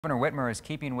Governor Whitmer is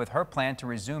keeping with her plan to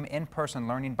resume in-person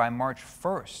learning by March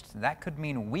 1st. That could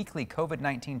mean weekly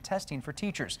COVID-19 testing for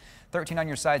teachers. 13 on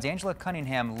your side's Angela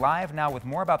Cunningham live now with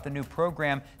more about the new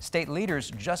program state leaders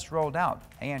just rolled out.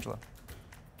 Hey, Angela.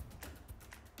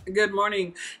 Good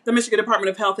morning. The Michigan Department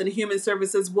of Health and Human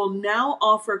Services will now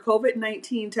offer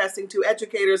COVID-19 testing to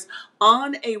educators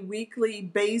on a weekly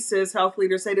basis. Health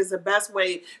leaders say it is the best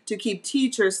way to keep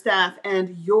teachers, staff,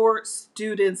 and your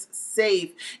students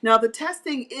safe. Now, the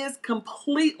testing is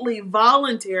completely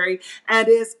voluntary and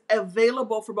is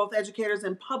available for both educators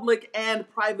in public and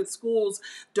private schools.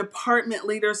 Department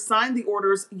leaders signed the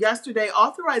orders yesterday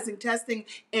authorizing testing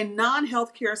in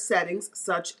non-healthcare settings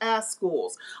such as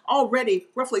schools. Already,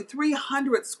 roughly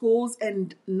 300 schools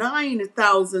and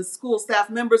 9,000 school staff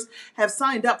members have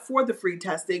signed up for the free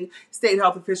testing. State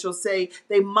health officials say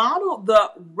they modeled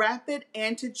the rapid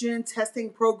antigen testing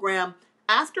program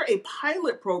after a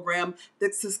pilot program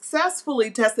that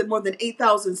successfully tested more than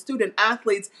 8,000 student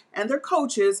athletes and their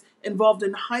coaches involved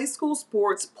in high school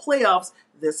sports playoffs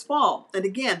this fall. And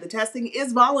again, the testing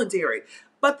is voluntary,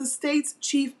 but the state's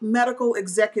chief medical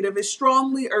executive is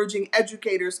strongly urging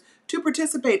educators to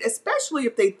participate, especially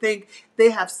if they think they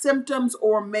have symptoms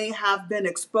or may have been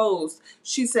exposed.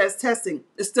 She says testing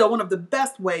is still one of the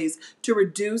best ways to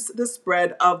reduce the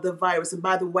spread of the virus. And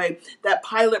by the way, that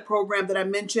pilot program that I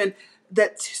mentioned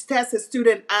that tested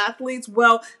student athletes,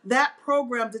 well, that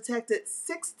program detected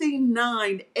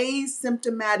 69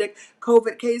 asymptomatic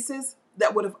COVID cases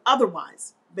that would have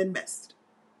otherwise been missed.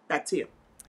 Back to you.